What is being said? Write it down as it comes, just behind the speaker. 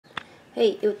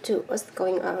Hey YouTube, what's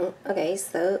going on? Okay,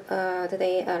 so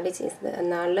today this is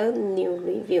another new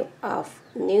review of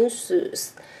new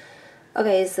shoes.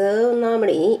 Okay, so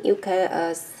normally you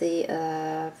can see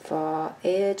for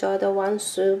Air Jordan 1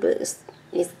 shoes,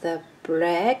 it's the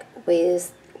black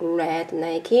with red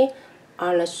Nike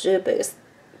on the shoes,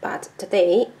 but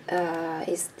today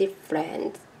it's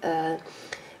different.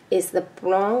 It's the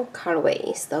brown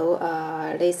colorway, so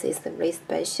this is very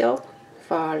special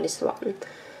for this one.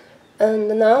 And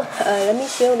now let me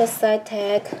show the side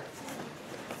tag.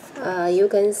 You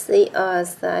can see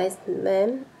size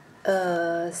men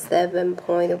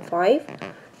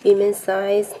 7.5, women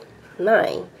size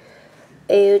 9,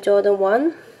 Air Jordan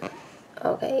 1.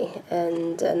 Okay,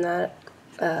 and another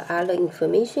other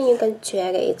information you can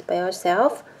check it by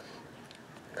yourself.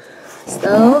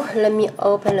 So let me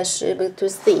open the shoebook to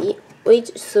see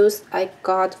which shoes I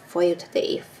got for you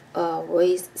today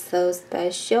with so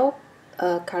special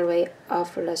colorway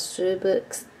of the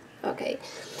shoebooks.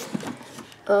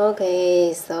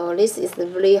 Okay, so this is a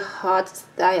really hot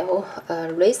style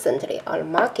recently on the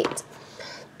market.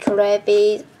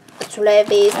 Travis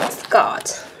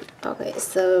Scott. Okay,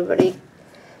 so really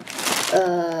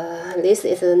this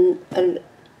is a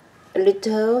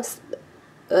little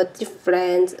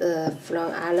different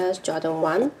from other Jordan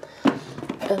 1.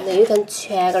 And you can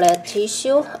check the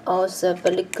tissue, also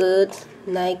very good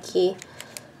Nike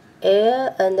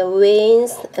Air and the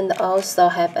wings, and also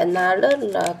have another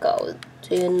logo.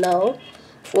 Do you know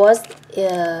what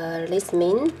this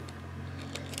means?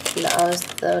 And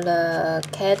also the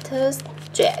cactus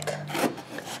jack.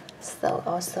 So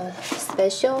also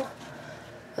special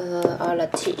on the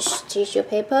tissue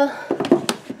paper.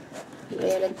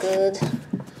 Really good.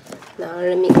 Now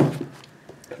let me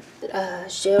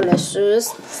show the shoes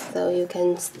so you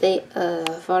can see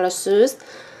for the shoes.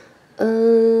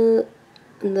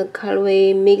 The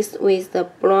colorway mixed with the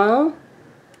brown,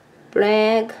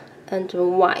 black, and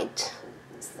white.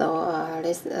 So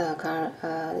this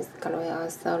colorway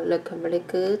also look really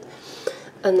good.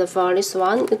 And for this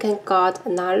one, you can got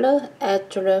another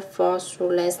extra 4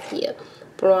 shoelace here: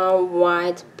 brown,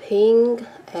 white, pink,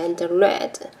 and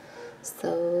red.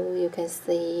 So you can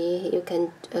see you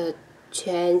can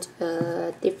change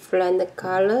different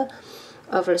color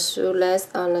of the shoelace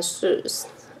on the shoes.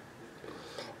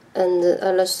 And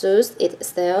on the shoes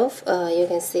itself, you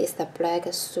can see it's the black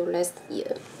shoelace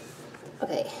here.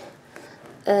 Okay,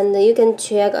 and you can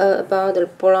check about the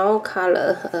brown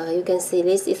color. You can see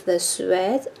this is the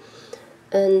suede,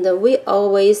 and we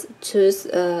always choose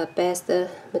best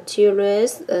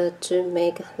materials to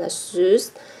make the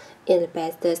shoes in the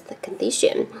best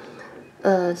condition.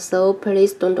 So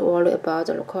please don't worry about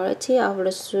the quality of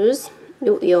the shoes.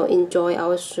 You will enjoy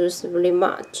our shoes very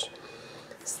much.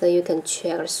 So you can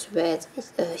check the suede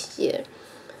here.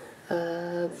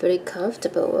 Very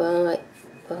comfortable when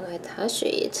I touch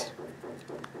it.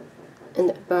 And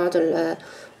about the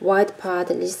white part,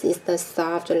 this is the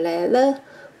soft leather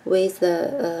with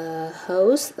the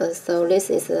holes. So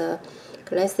this is a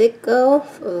classical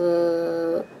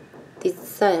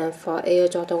design for Air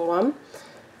Jordan 1.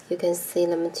 You can see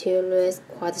the material is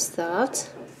quite soft.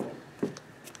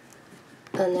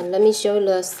 And let me show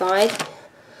the side.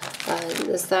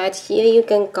 The side here you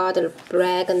can got the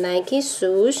black Nike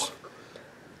shoes,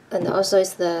 and also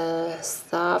it's the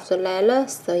soft leather,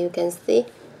 so you can see.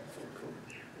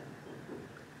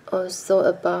 Also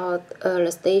about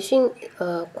the stitching,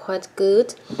 quite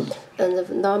good. And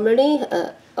normally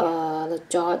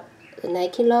the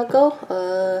Nike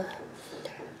logo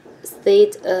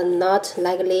stayed not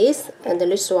like this, and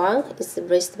this one is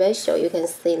very special. You can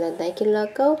see the Nike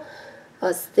logo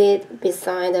stayed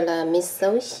beside the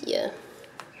midsole here.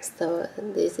 So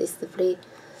this is very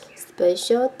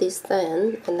special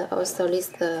design, and also this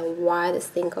white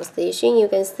single stitching. You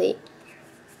can see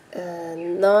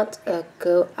not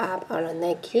go up on the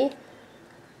Nike,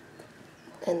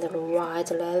 and the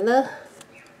white leather.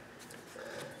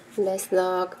 Let's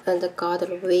look and got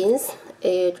the wings,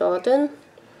 Air Jordan,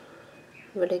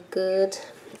 really good.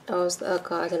 Also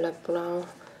got the brown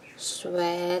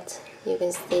suede. You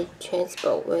can see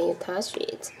changeable when you touch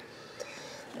it.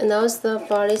 And also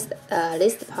for this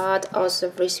part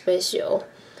also very special.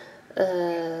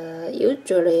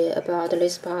 Usually about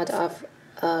this part of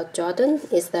Jordan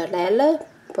is the leather,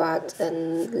 but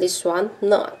this one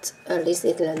not. This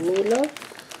is the nylon.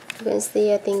 You can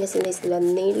see I think this is the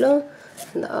nylon,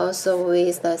 and also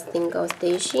with the single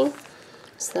stitching.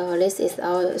 So this is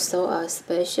also a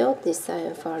special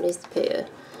design for this pair.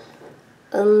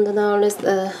 And now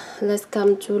let's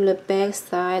come to the back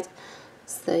side,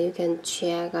 so you can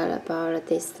check out about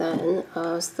the design.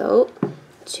 Also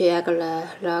check the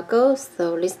logo.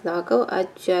 So this logo I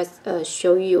just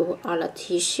show you on the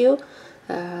tissue.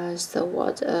 So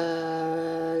what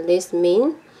this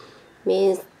means,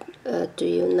 do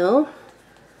you know?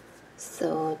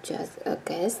 So just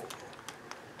guess.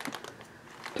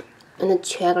 And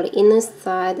check the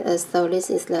inside. So this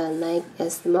is the Nike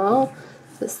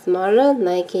the smaller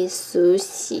Nike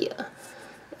shoes here.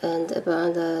 And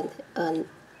about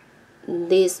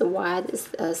this wide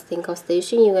single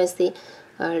station, you can see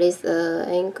this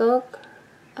angle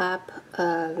up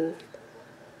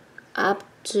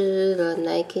to the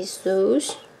Nike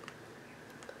shoes.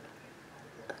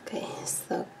 Okay,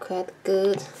 so quite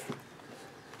good.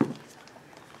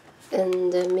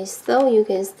 And the midsole, you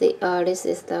can see this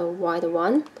is the white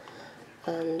one,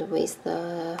 and with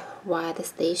the white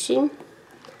station.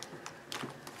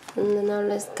 And now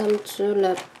let's come to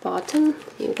the bottom.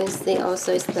 You can see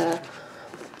also it's the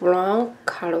brown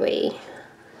colorway.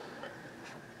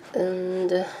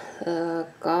 And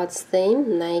got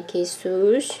same Nike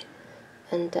shoes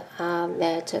and R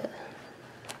letter.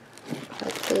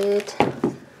 Quite good.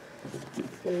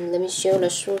 And let me show the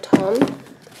shoe tone.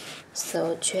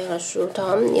 So check the shoe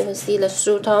tone. You can see the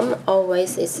shoe tone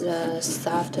always is the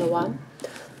softer one.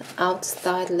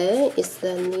 Outside layer is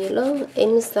the nylon,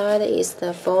 inside is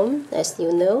the foam, as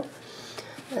you know.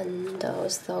 And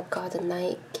also got the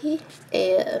Nike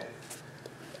Air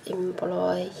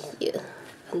employee here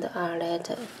and the R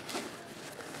letter.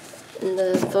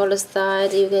 And for the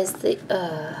side, you can see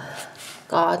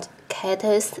got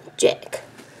cactus jack.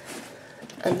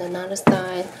 And another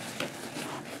side,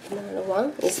 another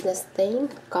one is the same,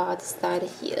 got side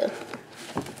here.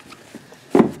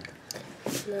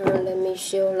 Now let me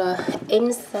show the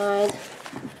inside.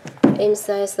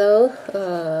 So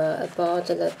about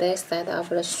the back side of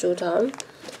the shoe tone,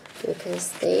 you can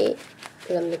see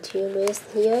the materials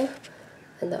here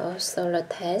and also the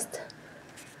text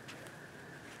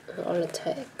or the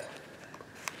tag.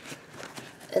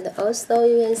 And also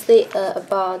you can see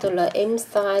about the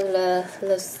inside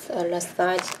the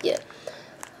side here.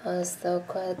 Also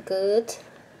quite good,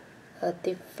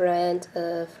 different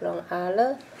from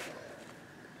other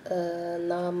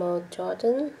normal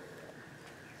Jordan.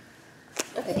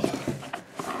 Okay.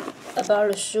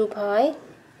 About the shoe pie,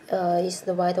 is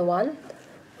the white one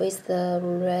with the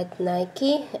red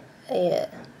Nike Air.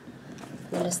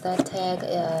 And the side tag,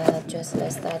 just the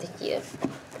side here.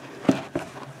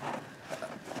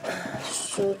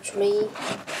 Shoe tree,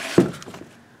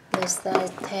 the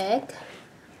side tag.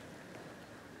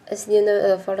 As you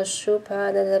know, for the shoe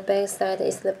part, the back side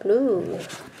is the blue.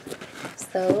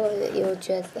 So you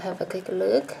just have a quick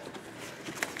look.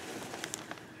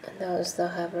 And also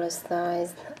have the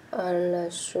size on the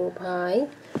shoe pie.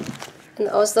 And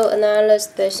also another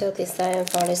special design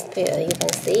for this pair, you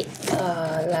can see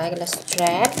like the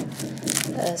strap.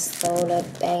 So the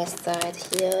back side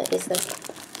here is a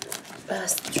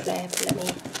strap. Let me.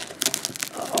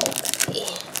 Okay.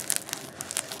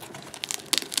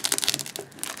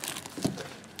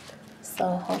 So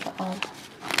hold on.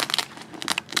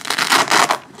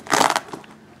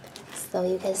 So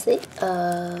you can see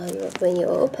when you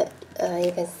open,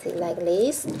 you can see like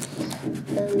this,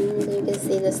 and you can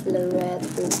see this the red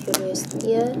materials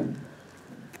here.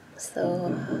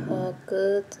 So how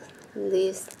good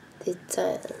this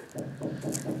design,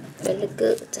 very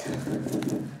good.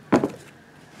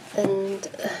 And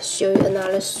show you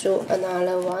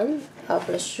another one of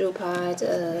the shoe part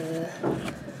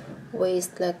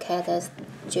with the cactus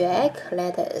jack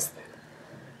letters.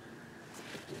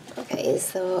 Okay,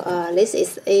 so this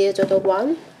is Air Jordan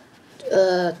 1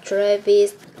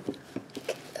 Travis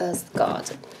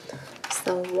Scott.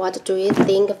 So what do you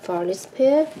think for this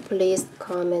pair? Please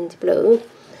comment below.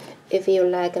 If you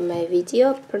like my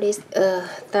video, please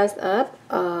thumbs up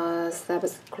or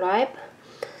subscribe.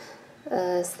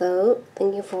 So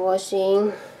thank you for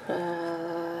watching.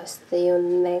 See you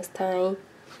next time.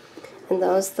 And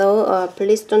also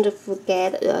please don't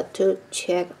forget to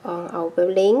check on our web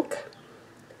link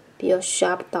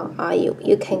bioshop.ru.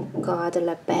 You can get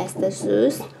the best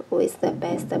shoes with the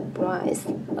best price.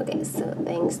 Okay, so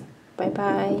thanks. Bye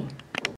bye.